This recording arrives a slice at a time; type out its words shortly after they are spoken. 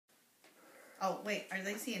Oh, wait. Are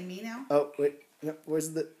they seeing me now? Oh, wait. No,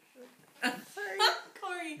 where's the... Sorry.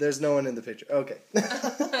 Kori. There's no one in the picture. Okay.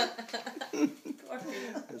 Kori.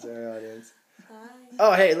 That's our audience. Hi.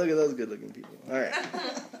 Oh, hey, look at those good-looking people. All right.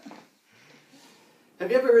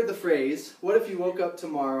 Have you ever heard the phrase, what if you woke up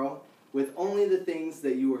tomorrow with only the things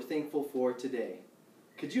that you were thankful for today?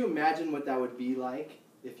 Could you imagine what that would be like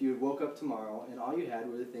if you woke up tomorrow and all you had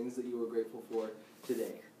were the things that you were grateful for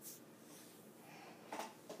today?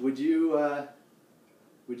 Would you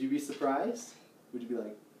be surprised? Would you be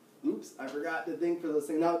like, oops, I forgot to think for those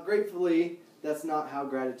things? Now, gratefully, that's not how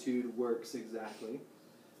gratitude works exactly.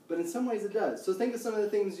 But in some ways it does. So think of some of the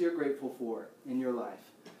things you're grateful for in your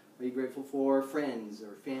life. Are you grateful for friends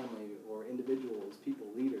or family or individuals, people,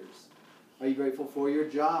 leaders? Are you grateful for your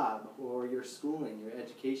job or your schooling, your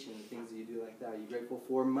education, the things that you do like that? Are you grateful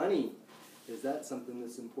for money? Is that something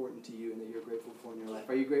that's important to you and that you're grateful for in your life?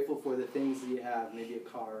 Are you grateful for the things that you have, maybe a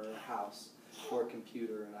car or a house or a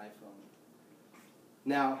computer or an iPhone?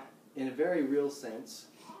 Now, in a very real sense,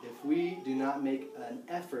 if we do not make an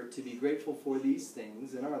effort to be grateful for these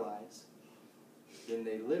things in our lives, then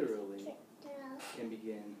they literally can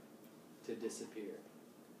begin to disappear.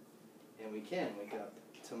 And we can wake up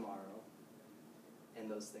tomorrow and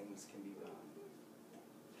those things can be gone.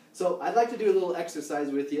 So I'd like to do a little exercise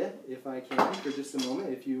with you, if I can, for just a moment,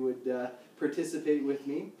 if you would participate with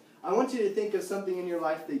me. I want you to think of something in your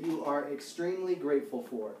life that you are extremely grateful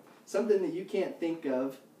for. Something that you can't think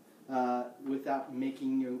of without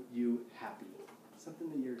making you happy. Something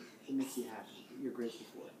that makes you happy, that you're grateful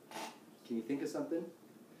for. Can you think of something?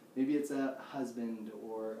 Maybe it's a husband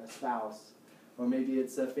or a spouse, or maybe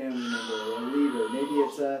it's a family member or a leader. Maybe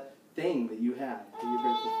it's a thing that you have that you're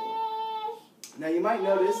grateful for. Now you might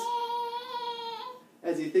notice,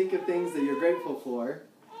 as you think of things that you're grateful for,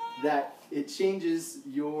 that it changes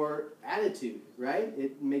your attitude, right?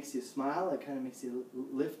 It makes you smile, it kind of makes you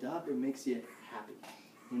lift up, it makes you happy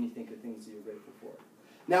when you think of things that you're grateful for.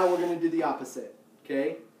 Now we're going to do the opposite,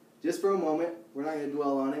 okay? Just for a moment, we're not going to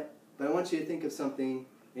dwell on it, but I want you to think of something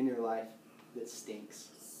in your life that stinks.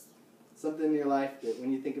 Something in your life that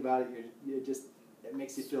when you think about it, it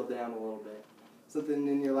makes you feel down a little bit. Something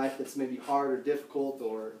in your life that's maybe hard or difficult,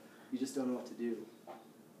 or you just don't know what to do.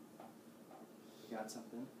 You got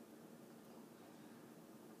something?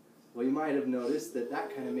 Well, you might have noticed that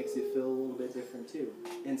kind of makes you feel a little bit different too.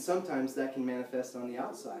 And sometimes that can manifest on the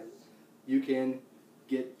outside. You can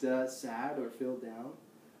get sad or feel down.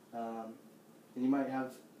 And you might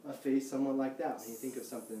have a face somewhat like that when you think of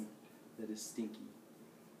something that is stinky.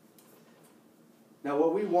 Now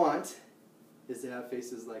what we want is to have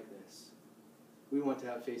faces like this. We want to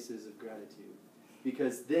have faces of gratitude.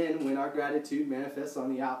 Because then when our gratitude manifests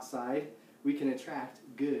on the outside, we can attract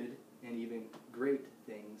good and even great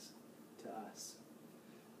things to us.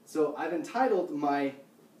 So I've entitled my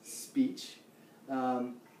speech,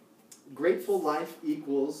 Grateful Life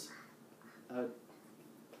Equals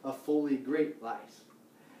a Fully Great Life.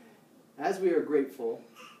 As we are grateful,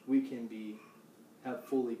 we can have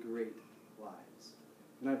fully great lives.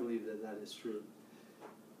 And I believe that is true.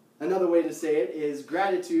 Another way to say it is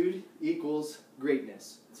gratitude equals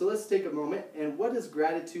greatness. So let's take a moment. And what does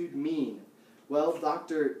gratitude mean? Well,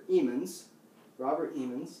 Dr. Robert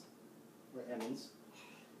Emmons,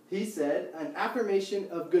 he said an affirmation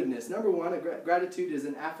of goodness. Number one, gratitude is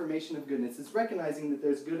an affirmation of goodness. It's recognizing that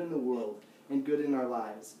there's good in the world and good in our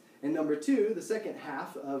lives. And number two, the second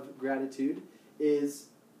half of gratitude is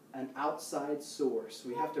an outside source.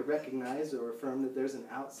 We have to recognize or affirm that there's an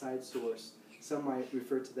outside source. Some might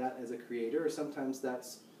refer to that as a creator, or sometimes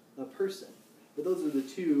that's a person. But those are the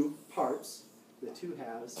two parts, the two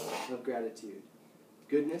halves of gratitude.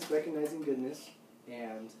 Goodness, recognizing goodness,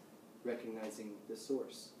 and recognizing the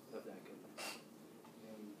source of that goodness.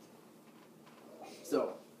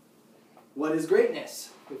 So, what is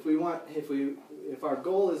greatness? If our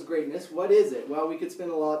goal is greatness, what is it? Well, we could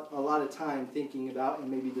spend a lot of time thinking about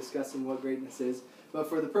and maybe discussing what greatness is. But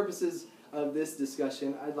for the purposes of this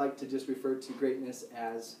discussion, I'd like to just refer to greatness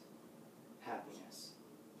as happiness.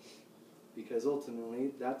 Because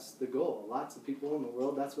ultimately, that's the goal. Lots of people in the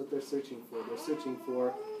world, that's what they're searching for. They're searching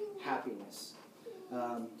for happiness.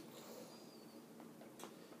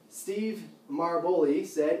 Steve Maraboli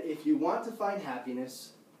said, if you want to find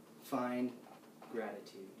happiness, find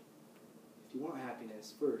gratitude. If you want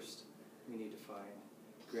happiness, first, we need to find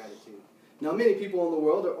gratitude. Now, many people in the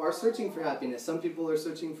world are searching for happiness. Some people are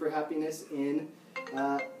searching for happiness in...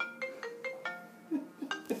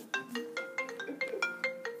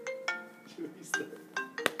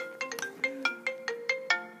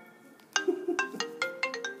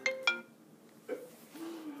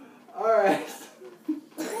 All right.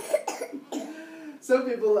 Some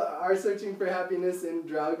people are searching for happiness in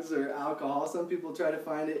drugs or alcohol. Some people try to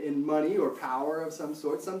find it in money or power of some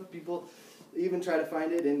sort. Some people even try to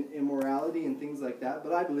find it in immorality and things like that.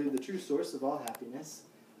 But I believe the true source of all happiness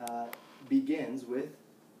begins with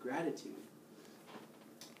gratitude.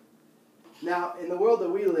 Now, in the world that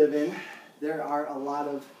we live in, there are a lot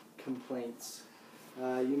of complaints.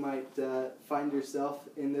 You might find yourself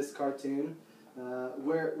in this cartoon.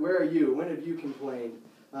 Where are you? When have you complained?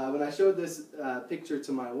 When I showed this picture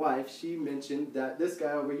to my wife, she mentioned that this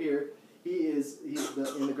guy over here, he's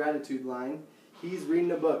in the gratitude line. He's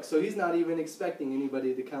reading a book, so he's not even expecting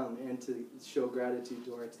anybody to come and to show gratitude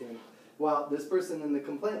towards him. While this person in the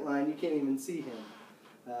complaint line, you can't even see him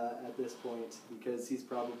at this point because he's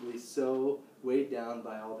probably so weighed down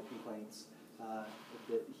by all the complaints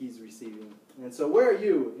that he's receiving. And so where are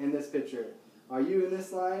you in this picture? Are you in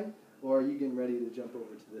this line, or are you getting ready to jump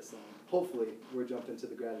over to this line? Hopefully, we're jumping to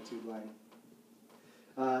the gratitude line.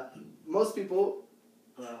 Most people,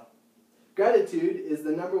 gratitude is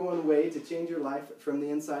the #1 way to change your life from the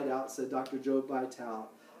inside out, said Dr. Joe Vitale.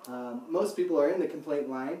 Most people are in the complaint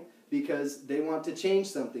line because they want to change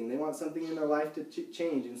something. They want something in their life to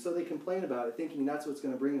change, and so they complain about it, thinking that's what's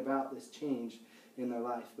going to bring about this change in their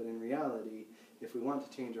life. But in reality, if we want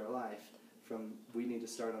to change our life, we need to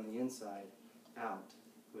start on the inside out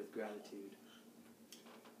with gratitude.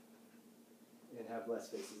 And have less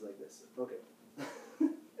faces like this. Okay.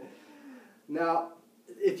 Now,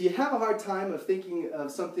 if you have a hard time of thinking of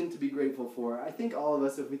something to be grateful for, I think all of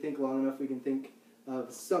us, if we think long enough, we can think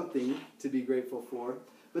of something to be grateful for.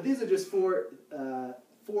 But these are just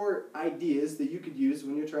four ideas that you could use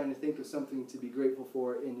when you're trying to think of something to be grateful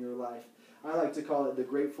for in your life. I like to call it the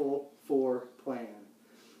Grateful For plan.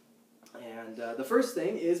 And the first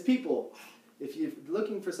thing is people. If you're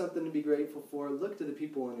looking for something to be grateful for, look to the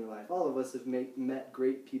people in your life. All of us have met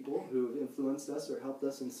great people who have influenced us or helped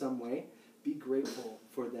us in some way. Be grateful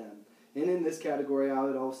for them. And in this category, I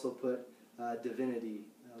would also put divinity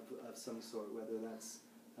of some sort, whether that's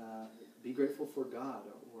be grateful for God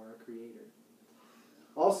or our Creator.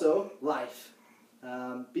 Also, life.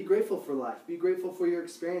 Be grateful for life. Be grateful for your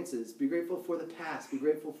experiences. Be grateful for the past. Be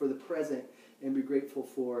grateful for the present. And be grateful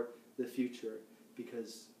for the future,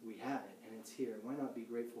 because we have it and it's here. Why not be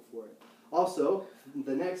grateful for it? Also,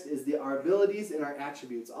 the next is our abilities and our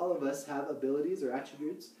attributes. All of us have abilities or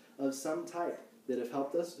attributes of some type that have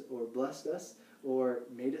helped us or blessed us or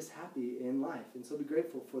made us happy in life. And so be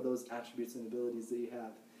grateful for those attributes and abilities that you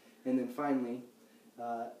have. And then finally,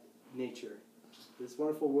 nature. This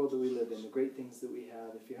wonderful world that we live in, the great things that we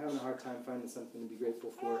have. If you're having a hard time finding something to be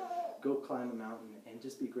grateful for, go climb a mountain and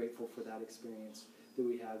just be grateful for that experience that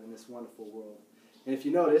we have in this wonderful world. And if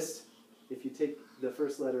you noticed, if you take the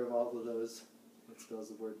first letter of all of those, it spells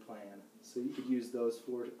the word plan. So you could use those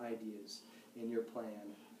 4 ideas in your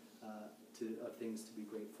plan of things to be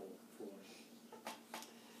grateful for.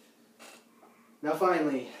 Now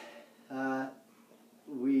finally,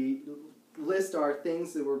 we list our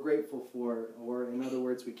things that we're grateful for, or in other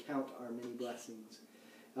words, we count our many blessings.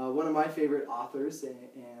 One of my favorite authors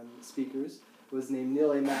and speakers was named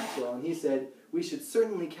Neil A. Maxwell, and he said, we should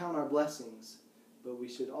certainly count our blessings, but we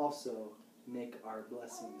should also make our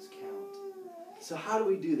blessings count. So how do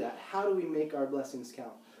we do that? How do we make our blessings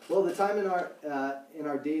count? Well, the time in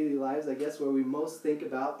our daily lives, I guess, where we most think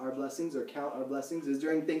about our blessings or count our blessings is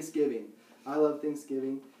during Thanksgiving. I love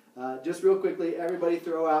Thanksgiving. Just real quickly, everybody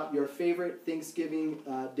throw out your favorite Thanksgiving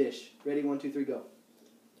dish. Ready? 1, 2, 3, go.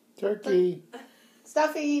 Turkey.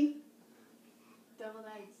 Stuffing. Deviled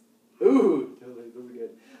eggs. Ooh, totally, those are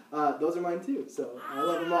good. Those are mine too, so I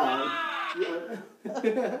love them all.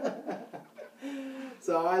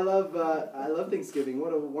 So I love Thanksgiving.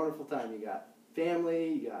 What a wonderful time. You got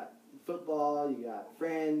family, you got football, you got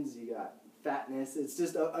friends, you got fatness. It's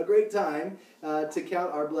just a great time to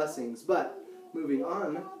count our blessings. But moving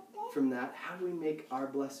on from that, how do we make our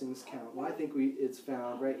blessings count? Well, I think it's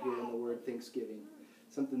found right here in the word Thanksgiving,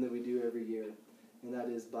 something that we do every year, and that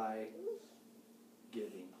is by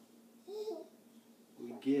giving.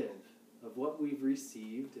 We give of what we've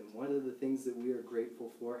received and what are the things that we are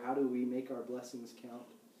grateful for. How do we make our blessings count?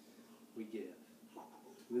 We give.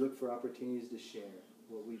 We look for opportunities to share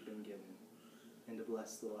what we've been given and to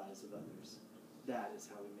bless the lives of others. That is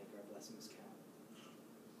how we make our blessings count.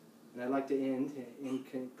 And I'd like to end, in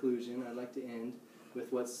conclusion, I'd like to end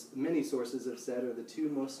with what many sources have said are the 2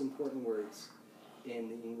 most important words in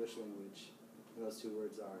the English language. And those 2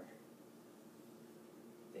 words are,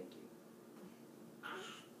 thank you.